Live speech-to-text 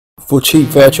For cheap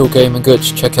virtual gaming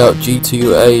goods, check out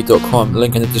g2a.com,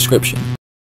 link in the description.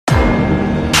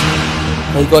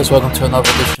 Hey guys, welcome to another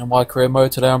edition of my career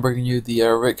mode. Today I'm bringing you the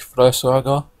Ric Flair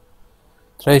Saga.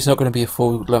 Today's not going to be a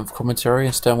full length commentary,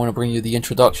 instead I'm going to bring you the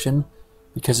introduction.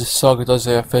 Because this saga does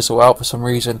fizzle out for some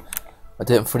reason, I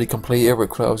didn't fully complete it.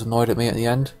 Ric Flair was annoyed at me at the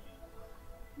end.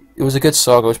 It was a good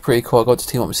saga, it was pretty cool. I got to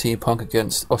team up with CM Punk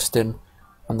against Austin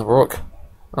and The Rock.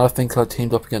 And I think I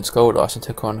teamed up against Goldust and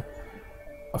took on,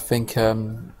 I think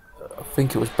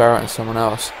it was Barrett and someone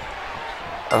else.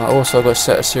 And I also got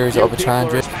set a series of other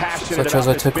challenges, such as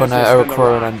I took on Eric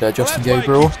Rowan and Justin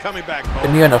Gabriel.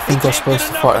 In the end, I think I was supposed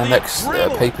to fight in the next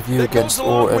pay-per-view against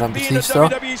Orton and Batista,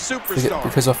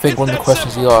 because I think one of the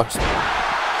questions he asked,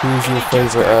 who's your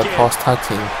favourite past tag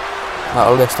team? And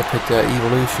out of the list I picked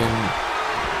Evolution,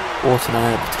 Orton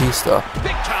and Batista.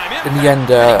 In the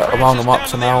end, I wound them up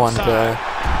somehow and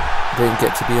didn't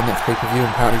get to be in the next pay-per-view, and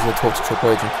apparently he's talked to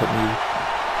Triple H and put me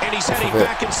and he's heading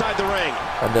back inside the ring.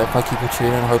 And thank you for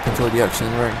tuning in. I hope you enjoyed the action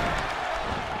in the ring.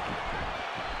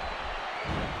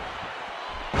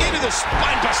 Into the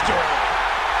spinebuster.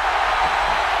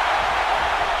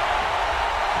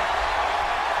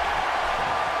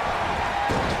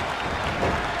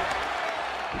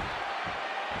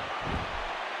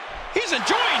 He's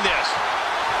enjoying this.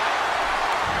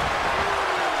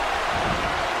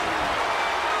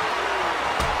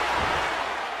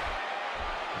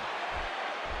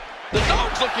 The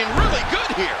dog's looking really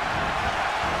good here.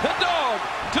 The dog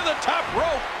to the top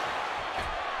rope.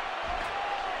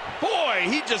 Boy,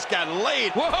 he just got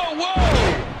laid. Whoa, whoa!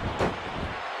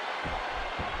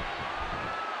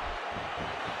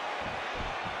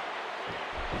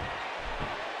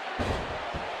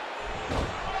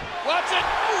 Watch it.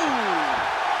 Ooh.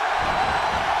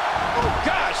 Oh,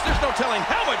 gosh, there's no telling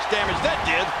how much damage that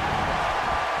did.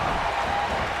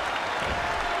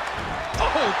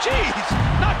 Oh, jeez,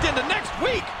 knocked into next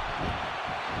week.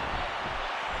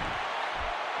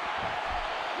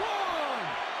 1,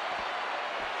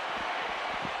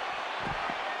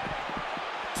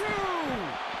 2.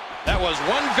 That was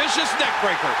one vicious neck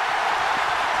breaker.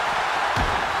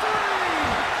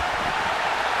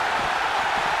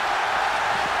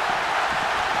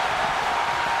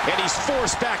 3. And he's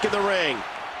forced back in the ring.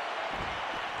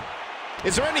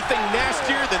 Is there anything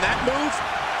nastier than that move?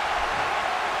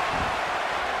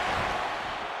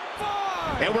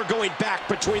 And we're going back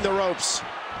between the ropes.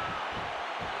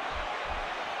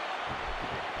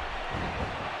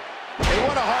 And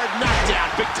what a hard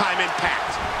knockdown, big time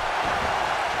impact.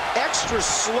 Extra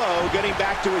slow getting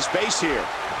back to his base here.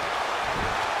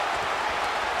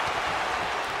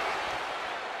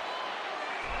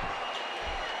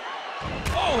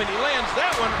 Oh, and he lands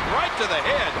that one right to the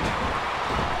head.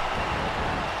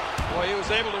 Boy, he was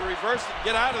able to reverse it and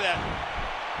get out of that.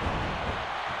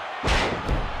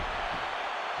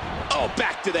 Oh,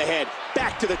 back to the head,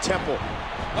 back to the temple.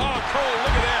 Oh, Cole,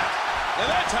 look at that. Now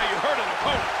that's how you hurt an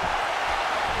opponent.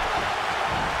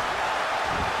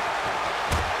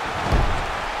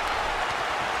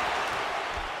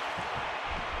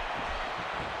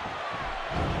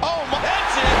 Oh, my,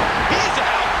 that's it. He's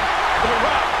out. The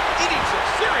Rock eating some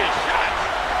serious shots.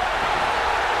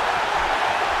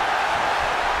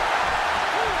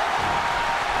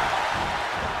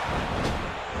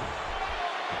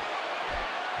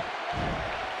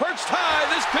 Perched high,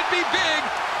 this could be big.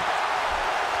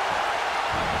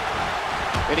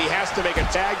 And he has to make a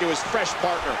tag to his fresh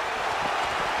partner.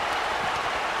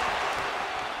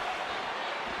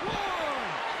 1,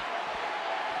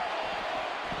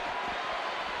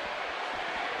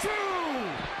 2.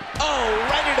 Oh,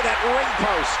 right into that ring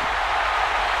post.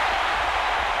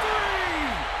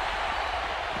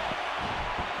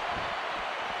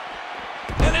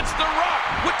 3. And it's The Rock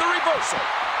with the reversal.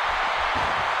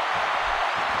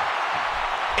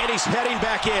 And he's heading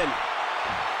back in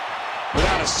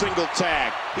without a single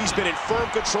tag. He's been in firm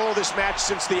control of this match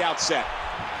since the outset.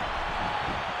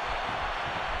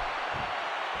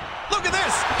 Look at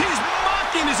this. He's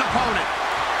mocking his opponent.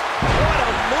 What a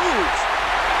move.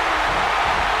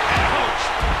 Ouch.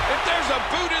 If there's a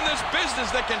boot in this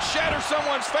business that can shatter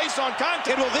someone's face on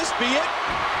contact, will this be it?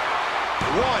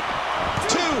 1,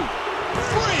 2,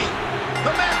 3.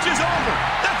 The match is over.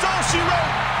 That's all she wrote.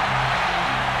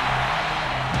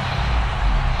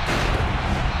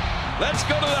 Let's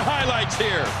go to the highlights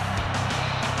here.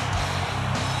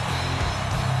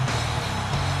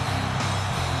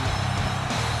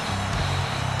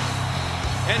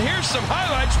 And here's some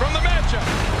highlights from the matchup.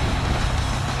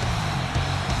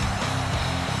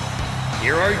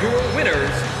 Here are your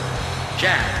winners,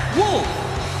 Jack Wolf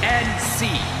and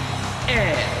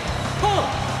CM Punk.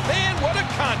 Man, what a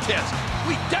contest.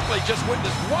 We definitely just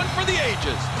witnessed one for the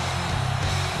ages.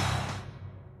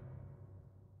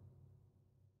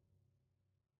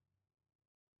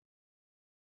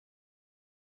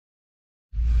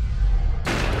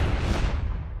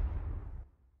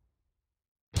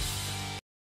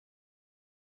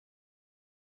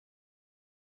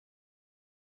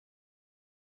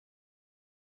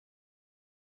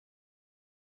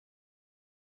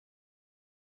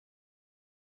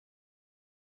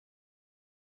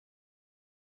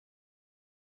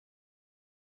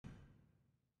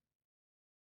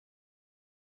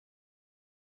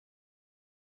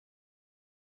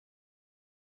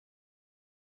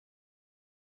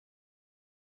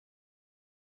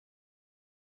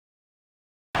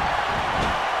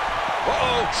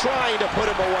 Trying to put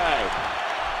him away.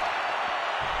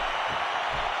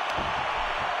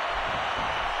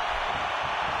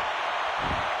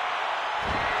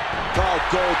 Oh,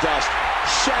 Goldust,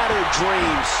 shattered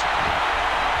dreams.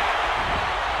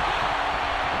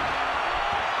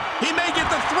 He may get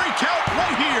the 3 count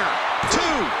right here. 2,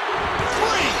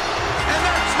 3, and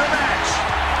that's the match.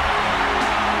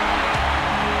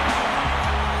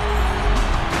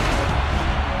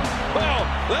 Well,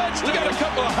 we got a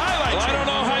couple of highlights. Well, I don't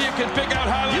know how you can pick out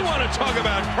highlights. You want to talk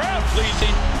about crowd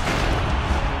pleasing?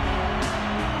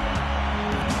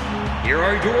 Here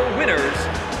are your winners,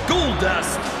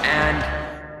 Goldust and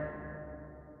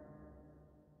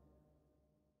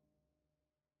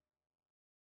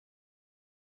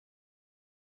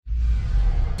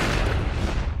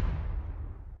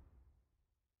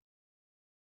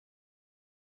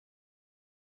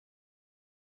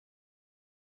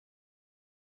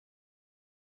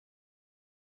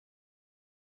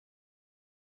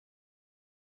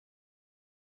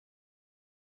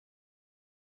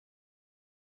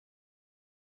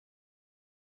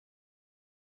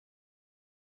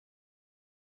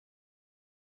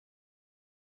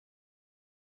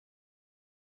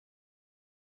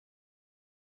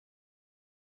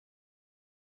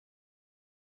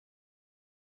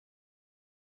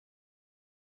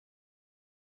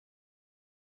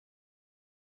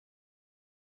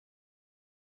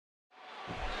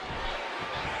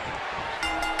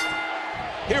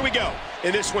Here we go,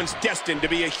 and this one's destined to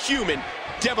be a human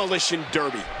demolition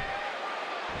derby.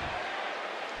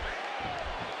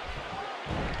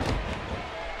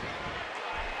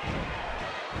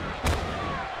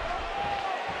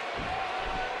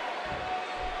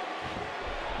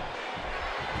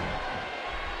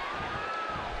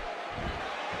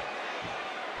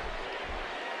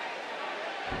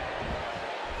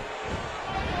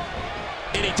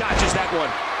 And he dodges that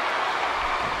one.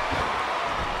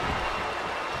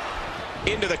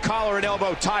 Into the collar and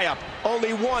elbow tie-up.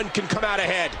 Only one can come out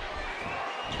ahead.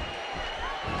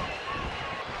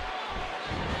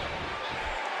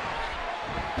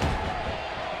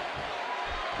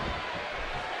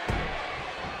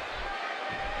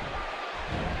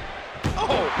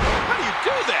 Oh, how do you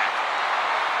do that?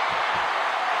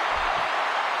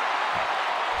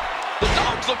 The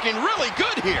dog's looking really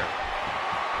good here.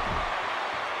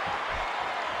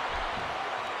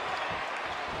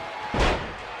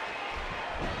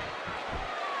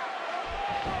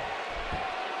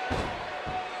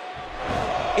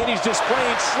 And he's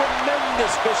displaying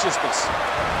tremendous viciousness,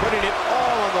 putting it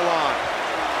all on the line.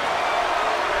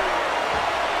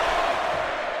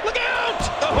 Look out!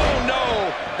 Oh, no!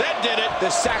 That did it.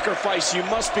 The sacrifice you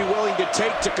must be willing to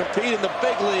take to compete in the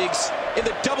big leagues in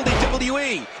the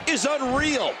WWE is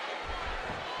unreal.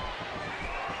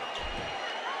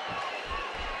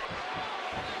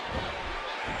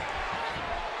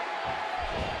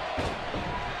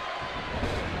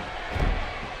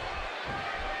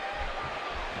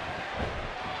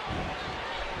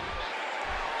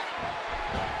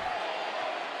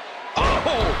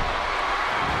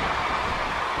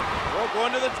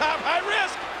 Going to the top, high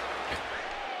risk.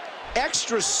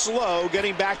 Extra slow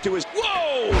getting back to his...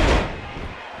 Whoa!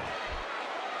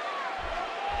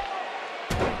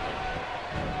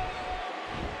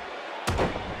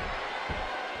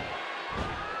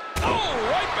 Oh,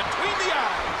 right between the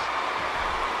eyes.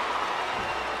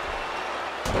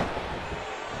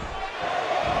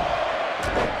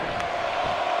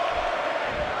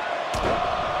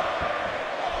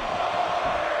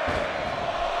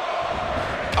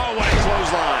 Oh, what a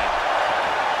clothesline.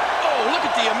 Oh, look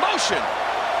at the emotion.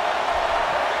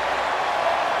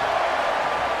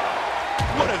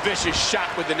 What a vicious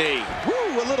shot with the knee.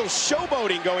 Woo, a little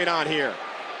showboating going on here.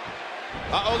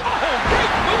 Uh-oh, oh,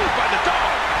 great move by the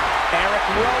dog. Eric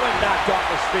Rowan knocked off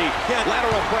his feet. Yeah,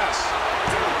 lateral press.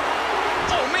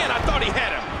 Oh, man, I thought he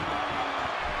had him.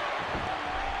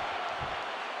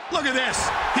 Look at this.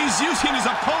 He's using his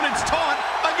opponent's taunt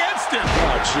against him.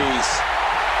 Oh, jeez.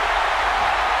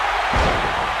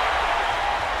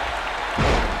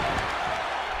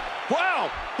 Wow,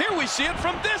 here we see it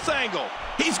from this angle.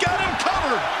 He's got him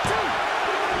covered.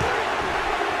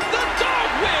 The dog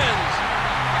wins.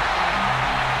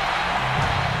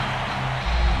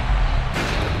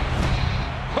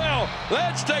 Well,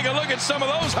 let's take a look at some of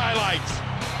those highlights.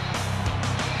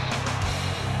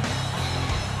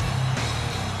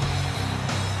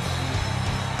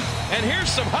 And here's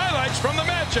some highlights from the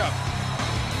matchup.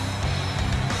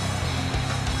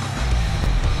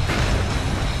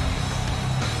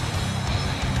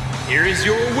 Here is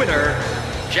your winner,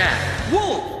 Jack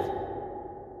Wolf.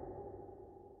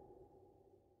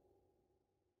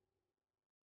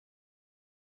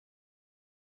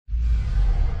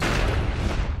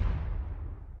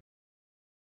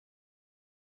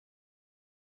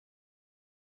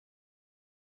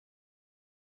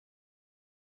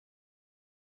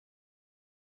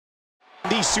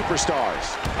 These superstars.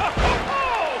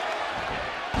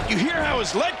 You hear how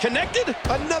his leg connected?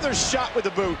 Another shot with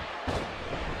the boot.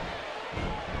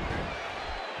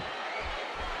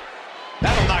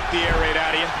 That'll knock the air raid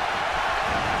out of you.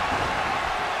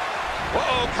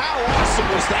 Whoa, how awesome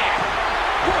was that?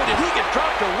 Boy, did he get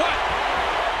dropped or what?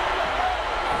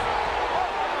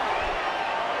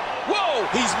 Whoa!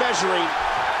 He's measuring.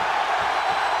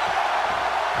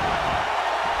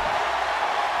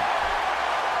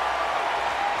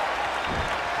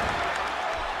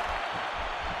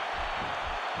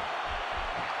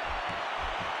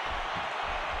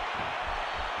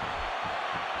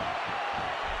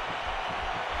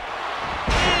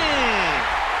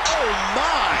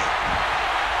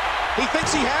 He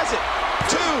thinks he has it.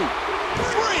 2,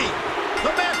 3.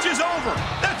 The match is over.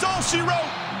 That's all she wrote.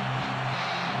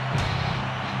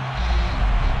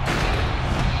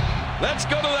 Let's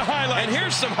go to the highlights. And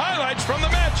here's some highlights from the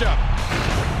matchup.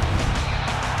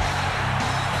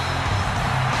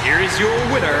 Here is your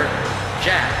winner,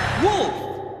 Jack Wolf.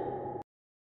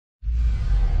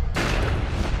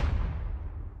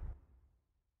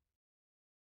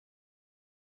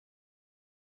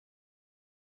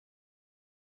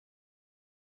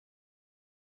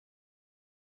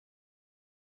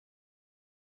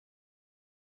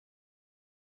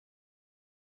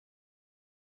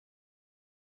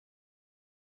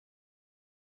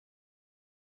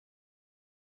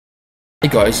 Hey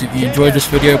guys, if you enjoyed this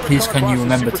video, please can you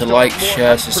remember to like,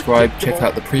 share, subscribe, check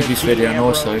out the previous video, and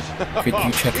also could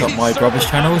you check out my brother's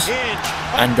channels.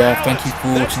 And thank you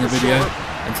for watching the video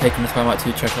and taking the time out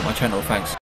to check out my channel. Thanks.